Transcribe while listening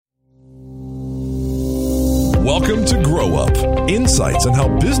Welcome to Grow Up, insights on how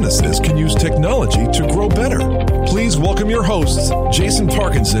businesses can use technology to grow better. Please welcome your hosts, Jason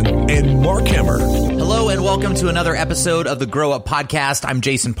Parkinson and Mark Hemmer. Hello and welcome to another episode of the Grow Up Podcast. I'm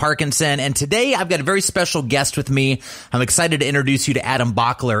Jason Parkinson, and today I've got a very special guest with me. I'm excited to introduce you to Adam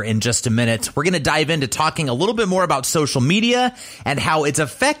Bockler in just a minute. We're going to dive into talking a little bit more about social media and how its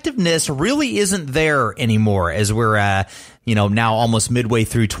effectiveness really isn't there anymore as we're now almost midway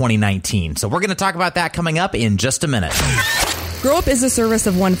through 2019. So we're going to talk about that coming up in just a minute. Grow Up is a service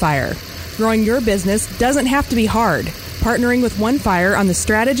of OneFire. Growing your business doesn't have to be hard. Partnering with OneFire on the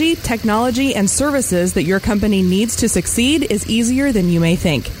strategy, technology, and services that your company needs to succeed is easier than you may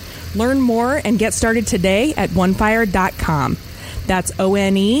think. Learn more and get started today at onefire.com. That's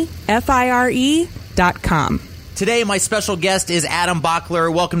ONEFIRE.com. Today, my special guest is Adam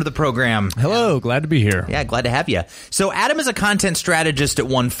Bockler. Welcome to the program. Hello, glad to be here. Yeah, glad to have you. So Adam is a content strategist at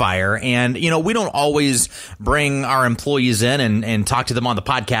OneFire, and, we don't always bring our employees in and talk to them on the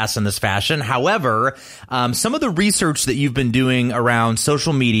podcast in this fashion. However, some of the research that you've been doing around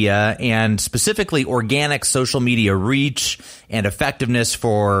social media and specifically organic social media reach and effectiveness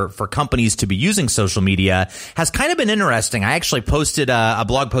for companies to be using social media has kind of been interesting. I actually posted a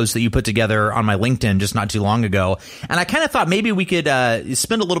blog post that you put together on my LinkedIn just not too long ago. And I kind of thought maybe we could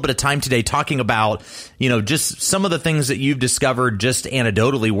spend a little bit of time today talking about, just some of the things that you've discovered just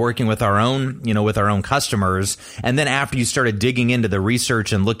anecdotally working with our own customers. And then after you started digging into the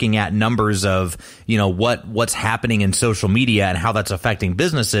research and looking at numbers of, what's happening in social media and how that's affecting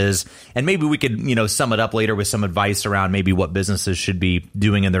businesses. And maybe we could, sum it up later with some advice around maybe what businesses should be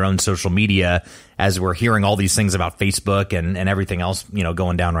doing in their own social media as we're hearing all these things about Facebook and everything else,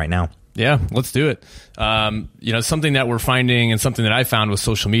 going down right now. Yeah, let's do it. Something that we're finding and something that I found with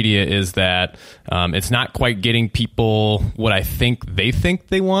social media is that it's not quite getting people what I think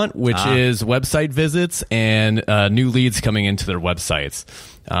they want, which is website visits and new leads coming into their websites.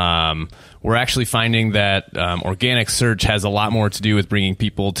 We're actually finding that organic search has a lot more to do with bringing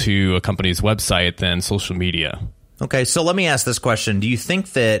people to a company's website than social media. Okay, so let me ask this question. Do you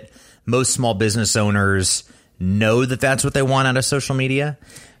think that most small business owners know that that's what they want out of social media?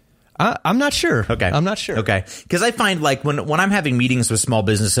 I'm not sure. Okay. I'm not sure. Okay. Because I find like when I'm having meetings with small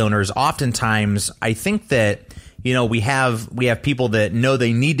business owners, oftentimes I think that, we have people that know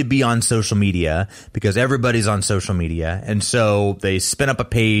they need to be on social media because everybody's on social media. And so they spin up a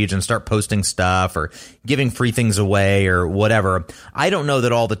page and start posting stuff or giving free things away or whatever. I don't know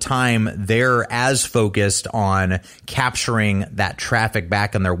that all the time they're as focused on capturing that traffic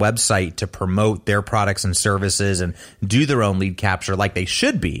back on their website to promote their products and services and do their own lead capture like they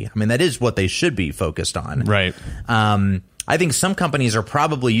should be. I mean, that is what they should be focused on. Right. I think some companies are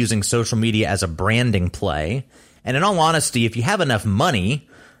probably using social media as a branding play. And in all honesty, if you have enough money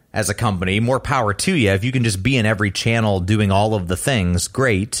as a company, more power to you. If you can just be in every channel doing all of the things,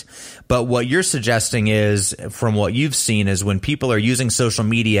 great. But what you're suggesting is, from what you've seen, is when people are using social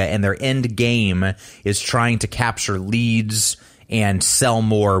media and their end game is trying to capture leads and sell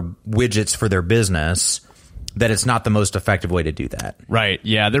more widgets for their business, that it's not the most effective way to do that. Right.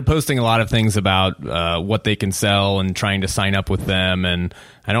 Yeah. They're posting a lot of things about what they can sell and trying to sign up with them. And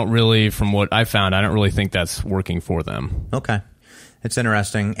from what I found, I don't really think that's working for them. Okay. It's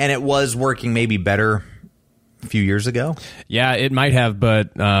interesting. And it was working maybe better a few years ago? Yeah, it might have,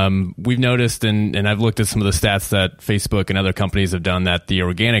 but we've noticed, and I've looked at some of the stats that Facebook and other companies have done, that the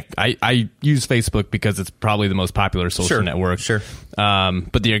organic, I use Facebook because it's probably the most popular social network. Sure.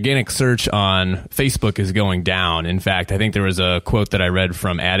 But the organic search on Facebook is going down. In fact, I think there was a quote that I read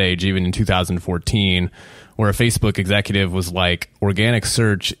from Ad Age even in 2014 where a Facebook executive was like, organic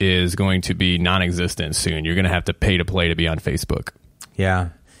search is going to be non-existent soon. You're going to have to pay to play to be on Facebook. Yeah.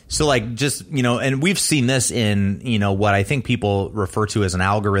 So like just, and we've seen this in, what I think people refer to as an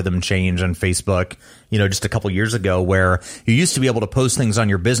algorithm change on Facebook, just a couple years ago, where you used to be able to post things on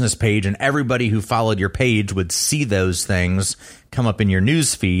your business page and everybody who followed your page would see those things come up in your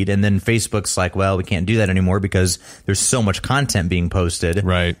news feed. And then Facebook's like, well, we can't do that anymore because there's so much content being posted.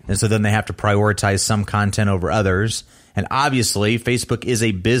 Right. And so then they have to prioritize some content over others. And obviously Facebook is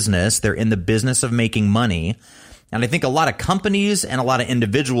a business. They're in the business of making money. And I think a lot of companies and a lot of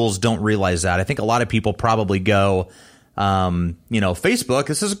individuals don't realize that. I think a lot of people probably go, Facebook,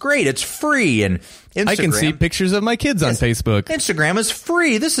 this is great. It's free. And Instagram, I can see pictures of my kids on Facebook. Instagram is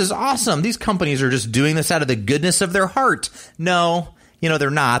free. This is awesome. These companies are just doing this out of the goodness of their heart. No, they're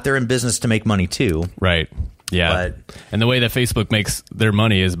not. They're in business to make money too. Right. Yeah. And the way that Facebook makes their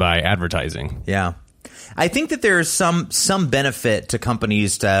money is by advertising. Yeah. I think that there's some benefit to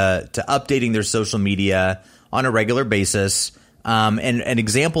companies to updating their social media on a regular basis. And an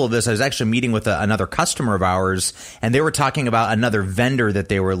example of this, I was actually meeting with another customer of ours, and they were talking about another vendor that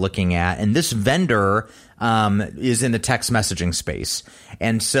they were looking at. And this vendor is in the text messaging space.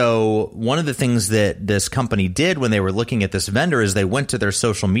 And so one of the things that this company did when they were looking at this vendor is they went to their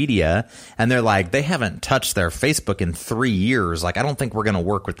social media, and they're like, they haven't touched their Facebook in 3 years. Like, I don't think we're going to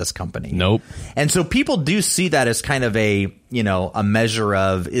work with this company. Nope. And so people do see that as kind of a measure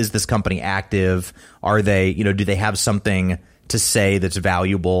of, is this company active? Are they, do they have something to say that's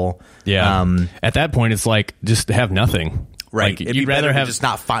valuable? Yeah. At that point, it's like, just have nothing. Right. Like, you'd rather have just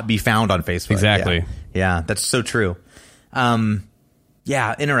not be found on Facebook. Exactly. Yeah, that's so true.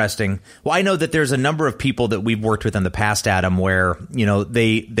 Yeah, interesting. Well, I know that there's a number of people that we've worked with in the past, Adam, where,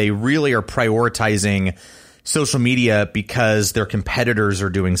 they really are prioritizing social media because their competitors are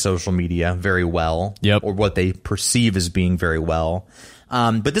doing social media very well. Yep. Or what they perceive as being very well.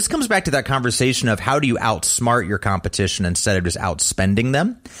 But this comes back to that conversation of how do you outsmart your competition instead of just outspending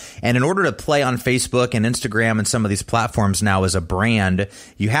them? And in order to play on Facebook and Instagram and some of these platforms now as a brand,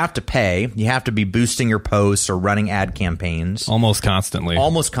 you have to pay. You have to be boosting your posts or running ad campaigns. Almost constantly.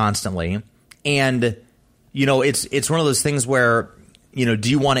 And, it's one of those things where, do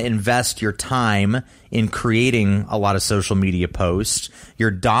you want to invest your time in creating a lot of social media posts,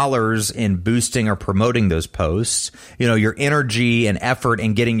 your dollars in boosting or promoting those posts, your energy and effort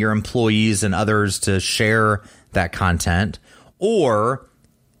in getting your employees and others to share that content? Or,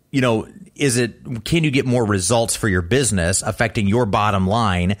 can you get more results for your business affecting your bottom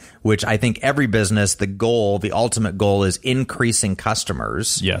line, which I think every business, the ultimate goal is increasing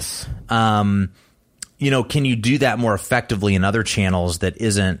customers. Yes. Can you do that more effectively in other channels that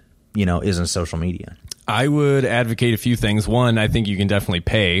isn't social media? I would advocate a few things. One, I think you can definitely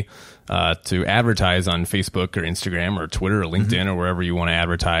pay to advertise on Facebook or Instagram or Twitter or LinkedIn or wherever you want to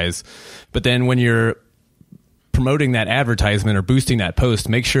advertise. But then when you're promoting that advertisement or boosting that post,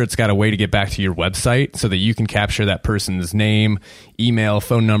 make sure it's got a way to get back to your website so that you can capture that person's name, email,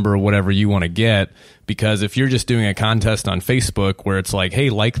 phone number, whatever you want to get. Because if you're just doing a contest on Facebook where it's like, hey,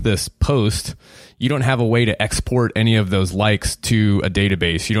 like this post, you don't have a way to export any of those likes to a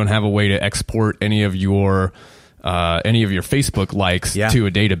database. You don't have a way to export any of your Facebook likes to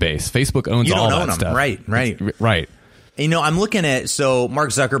a database. Facebook owns all that stuff. Right. I'm looking at, so Mark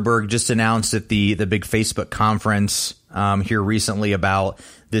Zuckerberg just announced at the big Facebook conference here recently about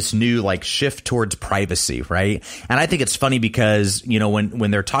this new shift towards privacy, right? And I think it's funny because, when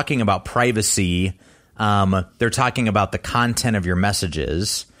they're talking about privacy, they're talking about the content of your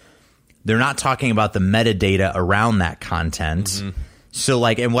messages. They're not talking about the metadata around that content. Mm-hmm. So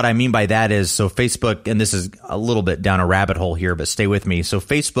and what I mean by that is, so Facebook, and this is a little bit down a rabbit hole here, but stay with me. So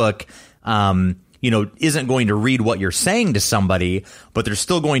Facebook, isn't going to read what you're saying to somebody, but they're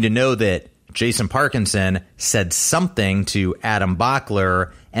still going to know that Jason Parkinson said something to Adam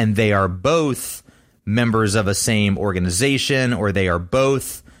Bachler, and they are both members of a same organization, or they are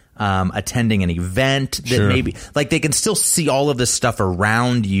both attending an event that maybe they can still see all of this stuff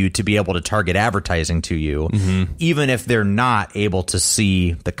around you to be able to target advertising to you, even if they're not able to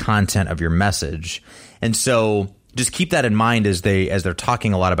see the content of your message. And so just keep that in mind as they're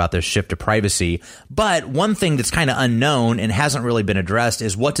talking a lot about this shift to privacy. But one thing that's kind of unknown and hasn't really been addressed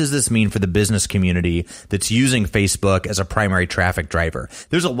is, what does this mean for the business community that's using Facebook as a primary traffic driver?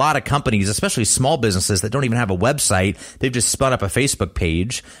 There's a lot of companies, especially small businesses, that don't even have a website. They've just spun up a Facebook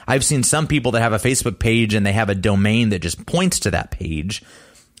page. I've seen some people that have a Facebook page and they have a domain that just points to that page.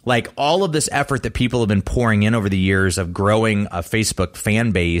 All of this effort that people have been pouring in over the years of growing a Facebook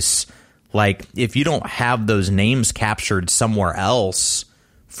fan base, if you don't have those names captured somewhere else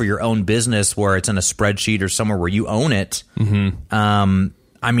for your own business, where it's in a spreadsheet or somewhere where you own it,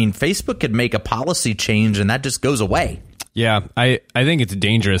 Facebook could make a policy change and that just goes away. Yeah, I think it's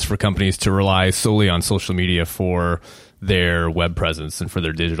dangerous for companies to rely solely on social media for their web presence and for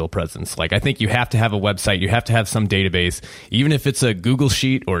their digital presence. I think you have to have a website. You have to have some database, even if it's a Google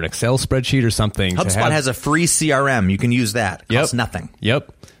sheet or an Excel spreadsheet or something. HubSpot has a free CRM. You can use that. It costs nothing.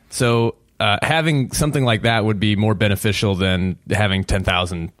 Yep. So having something like that would be more beneficial than having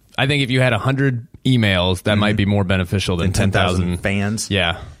 10,000. I think if you had 100 emails, that might be more beneficial than 10,000 fans.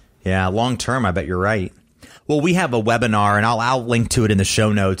 Yeah. Yeah. Long term, I bet you're right. Well, we have a webinar, and I'll link to it in the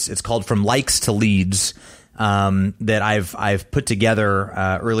show notes. It's called From Likes to Leads, that I've put together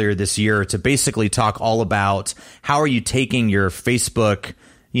earlier this year to basically talk all about how are you taking your Facebook,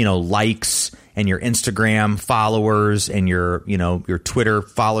 likes and your Instagram followers and your Twitter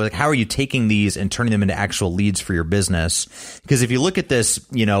followers. How are you taking these and turning them into actual leads for your business? Because if you look at this,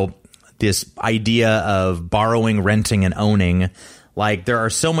 this idea of borrowing, renting, and owning, Like, there are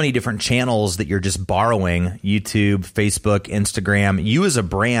so many different channels that you're just borrowing: YouTube, Facebook, Instagram. You as a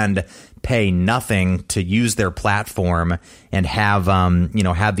brand pay nothing to use their platform and have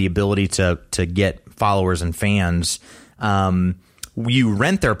the ability to get followers and fans. You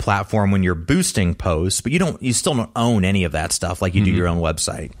rent their platform when you're boosting posts, but you still don't own any of that stuff like you do your own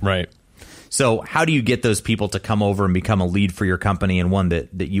website. Right. So how do you get those people to come over and become a lead for your company, and one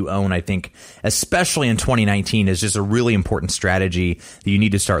that you own? I think, especially in 2019, is just a really important strategy that you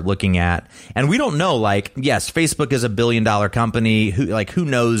need to start looking at. And we don't know, like, yes, Facebook is $1 billion company. Who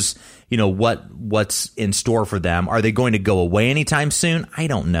knows, what's in store for them? Are they going to go away anytime soon? I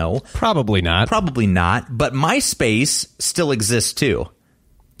don't know. Probably not. But MySpace still exists too.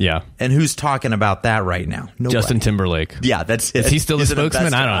 Yeah. And who's talking about that right now? Nobody. Justin Timberlake. Yeah, that's it. Is he still the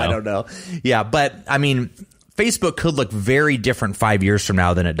spokesman? I don't know. Yeah, but I mean, Facebook could look very different 5 years from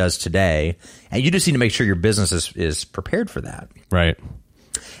now than it does today. And you just need to make sure your business is prepared for that. Right.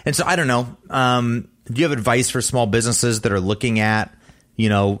 And so I don't know. Do you have advice for small businesses that are looking at,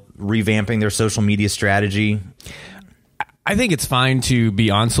 revamping their social media strategy? I think it's fine to be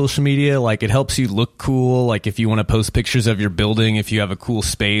on social media. Like, it helps you look cool. Like, if you want to post pictures of your building, if you have a cool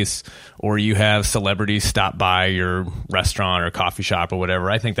space, or you have celebrities stop by your restaurant or coffee shop or whatever,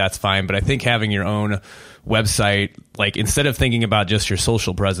 I think that's fine. But I think having your own website, like, instead of thinking about just your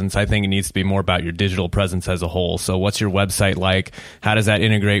social presence, I think it needs to be more about your digital presence as a whole. So what's your website like? How does that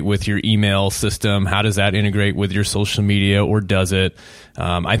integrate with your email system? How does that integrate with your social media, or does it?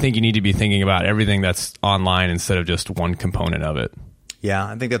 I think you need to be thinking about everything that's online instead of just one component of it. Yeah,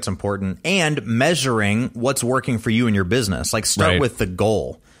 I think that's important. And measuring what's working for you and your business. Like, start with the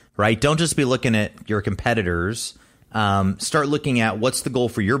goal, right? Don't just be looking at your competitors. Start looking at what's the goal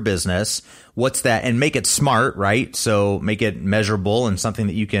for your business. What's that? And make it smart, right? So make it measurable and something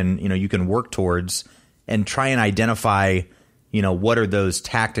that you can work towards, and try and identify, what are those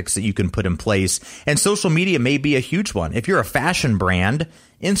tactics that you can put in place. And social media may be a huge one. If you're a fashion brand,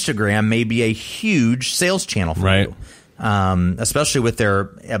 Instagram may be a huge sales channel for you. Especially with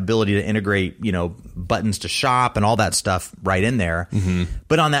their ability to integrate, buttons to shop and all that stuff right in there. Mm-hmm.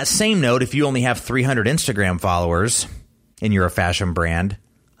 But on that same note, if you only have 300 Instagram followers and you're a fashion brand,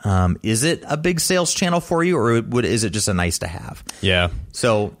 is it a big sales channel for you, or is it just a nice to have? Yeah.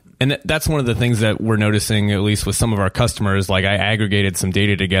 So, and that's one of the things that we're noticing, at least with some of our customers. Like, I aggregated some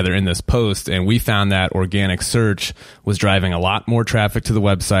data together in this post, and we found that organic search was driving a lot more traffic to the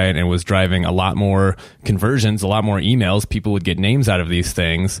website and was driving a lot more conversions, a lot more emails. People would get names out of these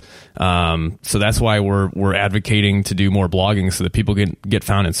things. So that's why we're advocating to do more blogging so that people get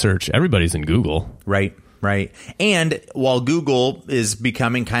found in search. Everybody's in Google. Right. And while Google is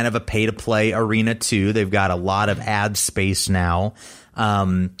becoming kind of a pay-to-play arena too, they've got a lot of ad space now.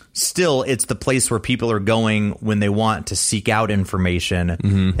 Still, it's the place where people are going when they want to seek out information.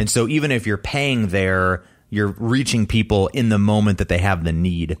 Mm-hmm. And so even if you're paying there, you're reaching people in the moment that they have the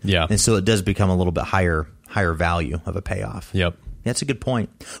need. Yeah. And so it does become a little bit higher value of a payoff. Yep. That's a good point.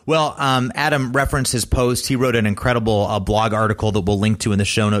 Well, Adam referenced his post. He wrote an incredible blog article that we'll link to in the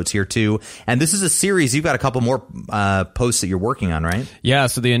show notes here too. And this is a series. You've got a couple more posts that you're working on, right? Yeah.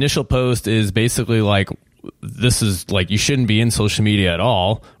 So the initial post is basically like, this is like, you shouldn't be in social media at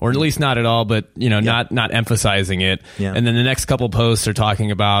all, or at least not at all, but not emphasizing it. Yeah. And then the next couple posts are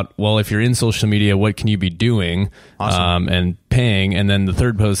talking about, well, if you're in social media, what can you be doing? Awesome. And paying. And then the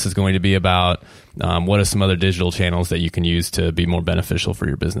third post is going to be about what are some other digital channels that you can use to be more beneficial for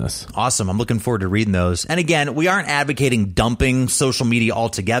your business. Awesome. I'm looking forward to reading those. And again, we aren't advocating dumping social media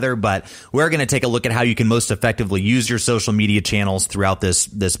altogether, but we're going to take a look at how you can most effectively use your social media channels throughout this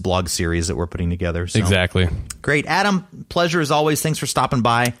blog series that we're putting together. So, exactly. Great. Adam, pleasure as always. Thanks for stopping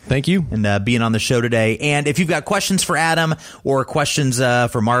by. Thank you. And being on the show today. And if you've got questions for Adam, or questions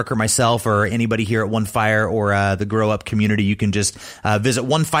for Mark or myself or anybody here at One Fire or the Grow Up community, you can just visit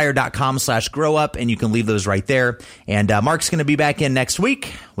onefire.com/growup, and you can leave those right there. And Mark's going to be back in next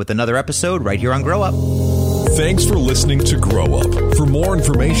week with another episode right here on Grow Up. Thanks for listening to Grow Up. For more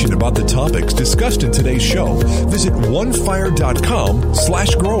information about the topics discussed in today's show, visit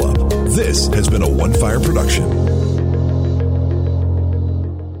onefire.com/growup. This has been a One Fire production.